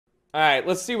Alright,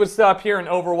 let's see what's up here in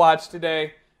Overwatch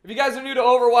today. If you guys are new to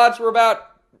Overwatch,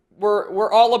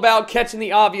 we're all about catching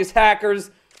the obvious hackers.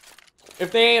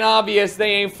 If they ain't obvious,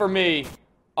 they ain't for me.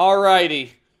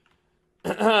 Alrighty.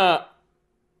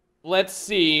 Let's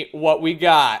see what we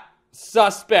got.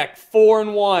 Suspect,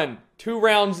 4-1. 2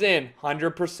 rounds in,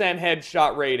 100%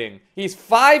 headshot rating. He's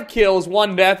 5 kills,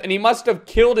 1 death, and he must have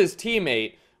killed his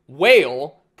teammate.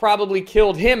 Whale probably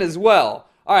killed him as well.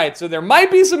 Alright, so there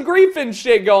might be some griefing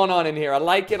shit going on in here. I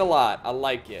like it a lot. I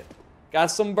like it.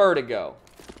 Got some vertigo.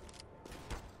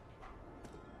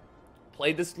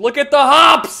 Played this. Look at the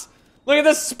hops! Look at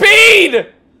the speed!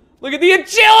 Look at the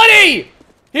agility!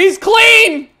 He's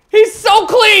clean! He's so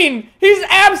clean! He's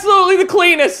absolutely the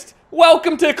cleanest!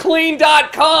 Welcome to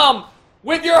clean.com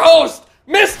with your host,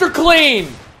 Mr. Clean!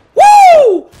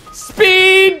 Woo!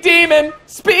 Speed demon!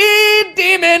 Speed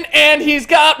demon! And he's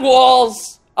got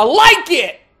walls! I like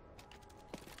it!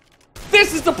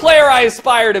 This is the player I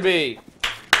aspire to be.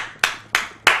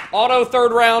 Auto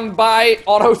 3rd round buy,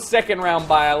 auto 2nd round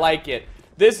buy. I like it.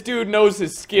 This dude knows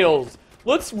his skills.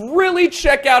 Let's really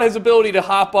check out his ability to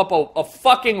hop up a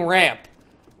fucking ramp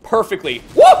perfectly.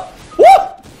 Whoop!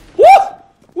 Whoop! Whoop!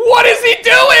 What is he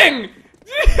doing?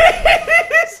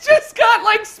 He's just got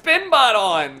like Spinbot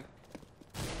on.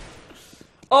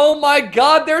 Oh my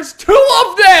god, there's 2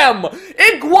 of them!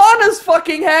 Iguana's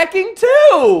fucking hacking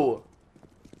too!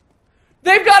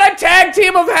 They've got a tag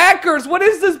team of hackers! What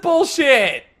is this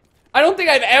bullshit? I don't think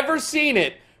I've ever seen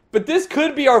it, but this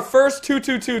could be our first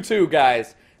 2-2-2-2,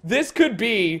 guys. This could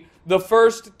be the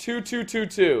first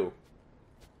 2-2-2-2.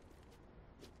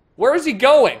 Where is he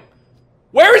going?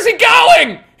 Where is he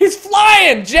going? He's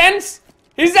flying, gents!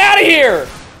 He's out of here!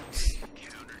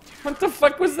 What the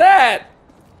fuck was that?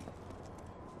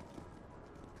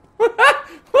 What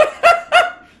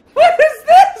is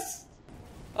this?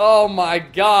 Oh my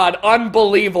god,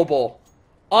 unbelievable.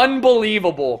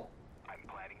 Unbelievable. I'm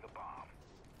planting the bomb.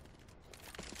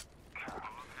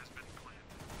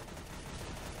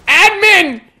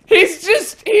 Admin! He's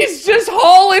just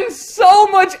hauling so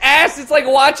much ass, it's like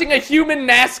watching a human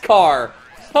NASCAR.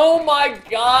 Oh my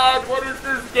god, what is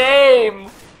this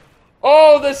game?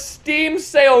 Oh, the Steam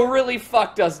sale really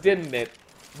fucked us, didn't it?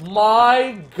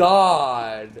 My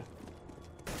god.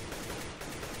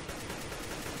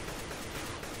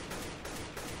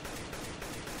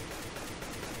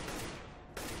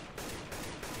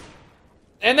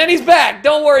 And then he's back.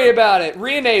 Don't worry about it.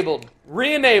 Re-enabled.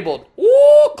 Re-enabled.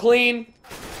 Ooh, clean.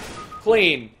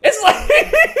 Clean. It's like,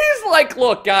 he's like,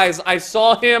 look, guys, I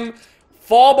saw him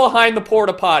fall behind the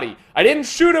porta potty. I didn't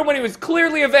shoot him when he was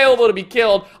clearly available to be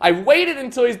killed. I waited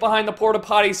until he's behind the porta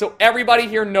potty so everybody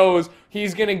here knows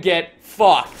he's gonna get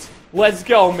fucked. Let's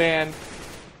go, man.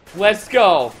 Let's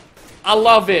go. I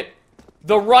love it.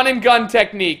 The run and gun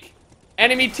technique.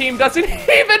 Enemy team doesn't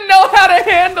even know how to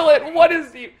handle it. What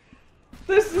is he?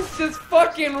 This is just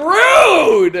fucking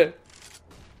rude!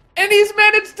 And he's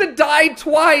managed to die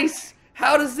twice!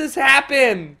 How does this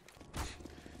happen?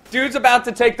 Dude's about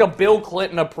to take the Bill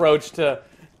Clinton approach to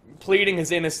pleading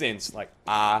his innocence. Like,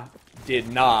 I did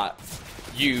not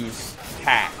use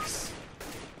hacks.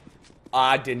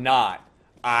 I did not.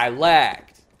 I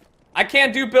lagged. I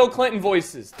can't do Bill Clinton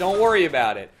voices. Don't worry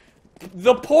about it.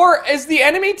 Is the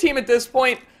enemy team at this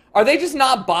point, are they just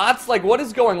not bots? Like, what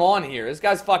is going on here? This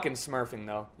guy's fucking smurfing,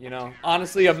 though, you know?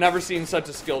 Honestly, I've never seen such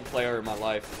a skilled player in my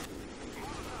life.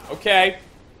 Okay.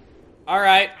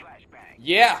 Alright.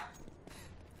 Yeah.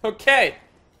 Okay.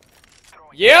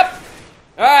 Yep.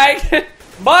 Alright.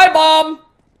 Bye, Bomb!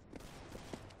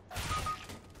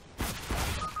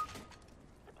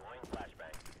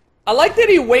 I like that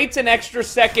he waits an extra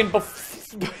second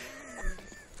before...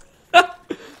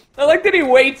 I like that he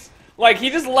waits... Like, he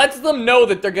just lets them know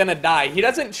that they're gonna die. He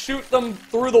doesn't shoot them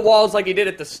through the walls like he did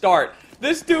at the start.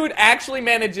 This dude actually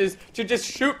manages to just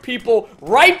shoot people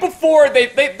right before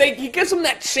he gives them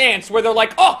that chance where they're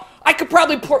like, oh, I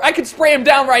could spray him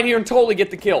down right here and totally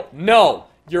get the kill. No,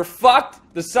 you're fucked.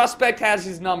 The suspect has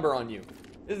his number on you.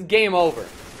 This is game over.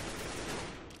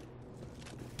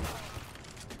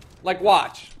 Like,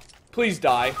 watch. Please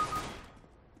die.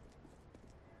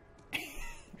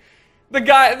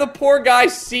 The poor guy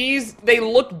sees, they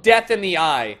look death in the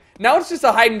eye. Now it's just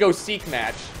a hide-and-go-seek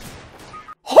match.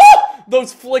 Oh!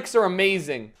 Those flicks are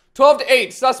amazing.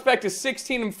 12-8, suspect is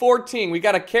 16-14. We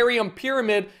got a carry-on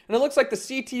pyramid, and it looks like the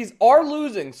CTs are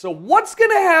losing. So what's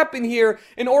gonna happen here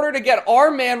in order to get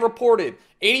our man reported?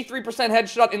 83%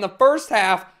 headshot in the first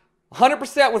half,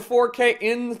 100% with 4K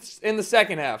in the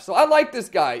second half. So I like this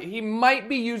guy. He might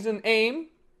be using aim.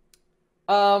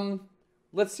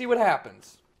 Let's see what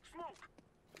happens.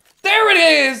 There it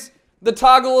is! The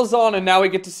toggle is on, and now we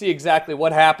get to see exactly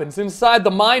what happens inside the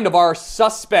mind of our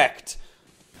suspect.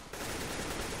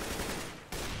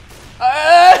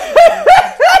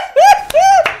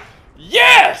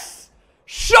 Yes!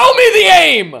 Show me the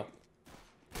aim!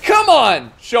 Come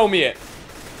on! Show me it.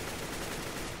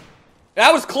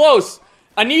 That was close.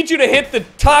 I need you to hit the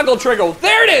toggle trigger.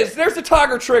 There it is! There's the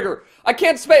toggle trigger. I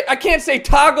can't say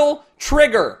toggle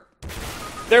trigger.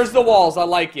 There's the walls. I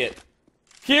like it.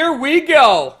 Here we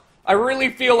go. I really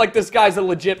feel like this guy's a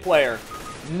legit player.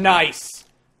 Nice.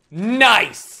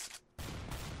 Nice.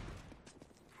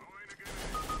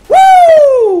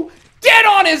 Woo! Dead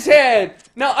on his head!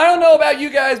 Now, I don't know about you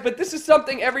guys, but this is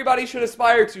something everybody should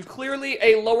aspire to. Clearly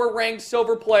a lower ranked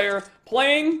silver player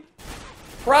playing,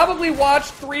 probably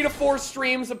watched 3 to 4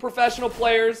 streams of professional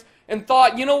players and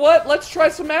thought, you know what, let's try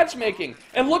some matchmaking.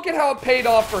 And look at how it paid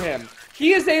off for him.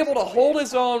 He is able to hold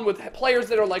his own with players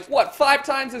that are like, what, 5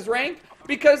 times his rank?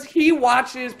 Because he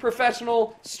watches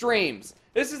professional streams.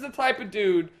 This is the type of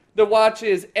dude that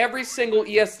watches every single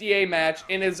ESDA match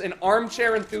and is an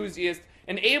armchair enthusiast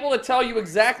and able to tell you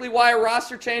exactly why a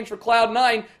roster change for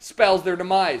Cloud9 spells their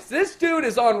demise. This dude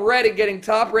is on Reddit getting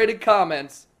top-rated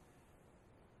comments,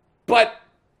 but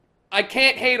I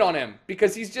can't hate on him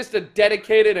because he's just a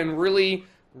dedicated and really,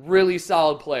 really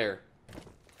solid player.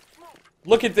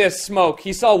 Look at this smoke.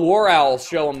 He saw War Owl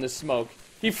show him this smoke.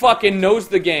 He fucking knows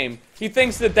the game. He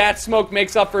thinks that that smoke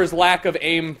makes up for his lack of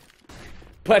aim,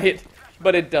 but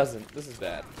it doesn't. This is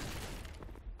bad.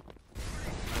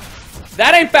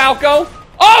 That ain't Falco.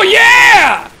 Oh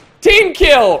yeah! Team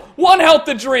kill. 1 health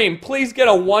to dream. Please get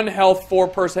a 1 health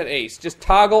 4% ace. Just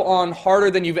toggle on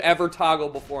harder than you've ever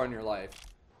toggled before in your life.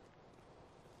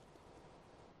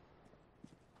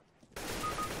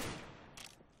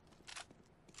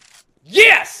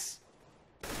 Yes!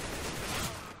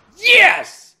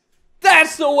 Yes!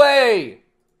 That's the way!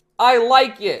 I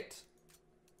like it.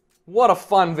 What a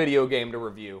fun video game to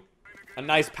review. A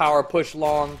nice power push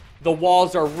long. The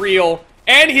walls are real.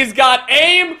 And he's got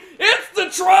aim! It's the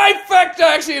trifecta!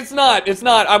 Actually, it's not. It's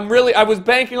not. I was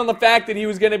banking on the fact that he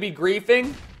was going to be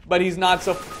griefing, but he's not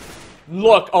so...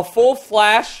 Look, a full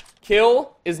flash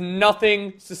kill is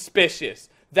nothing suspicious.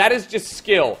 That is just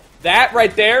skill. That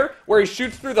right there, where he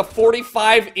shoots through the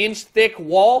 45-inch thick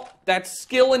wall, that's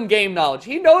skill and game knowledge.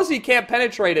 He knows he can't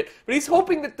penetrate it, but he's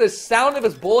hoping that the sound of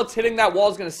his bullets hitting that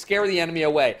wall is going to scare the enemy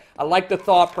away. I like the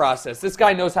thought process. This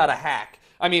guy knows how to hack.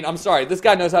 I mean, I'm sorry, this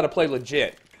guy knows how to play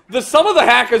legit. Some of the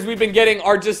hackers we've been getting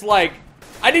are just like,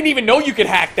 I didn't even know you could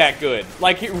hack that good.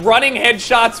 Like, running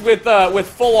headshots with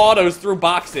full autos through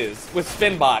boxes with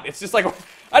Spinbot. It's just like,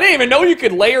 I didn't even know you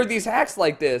could layer these hacks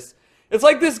like this. It's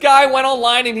like this guy went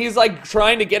online and he's like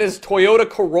trying to get his Toyota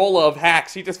Corolla of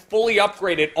hacks. He just fully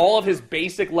upgraded all of his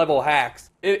basic level hacks.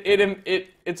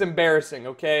 It's embarrassing,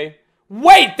 okay?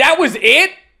 Wait, that was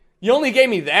it? You only gave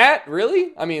me that?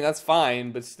 Really? I mean, that's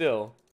fine, but still.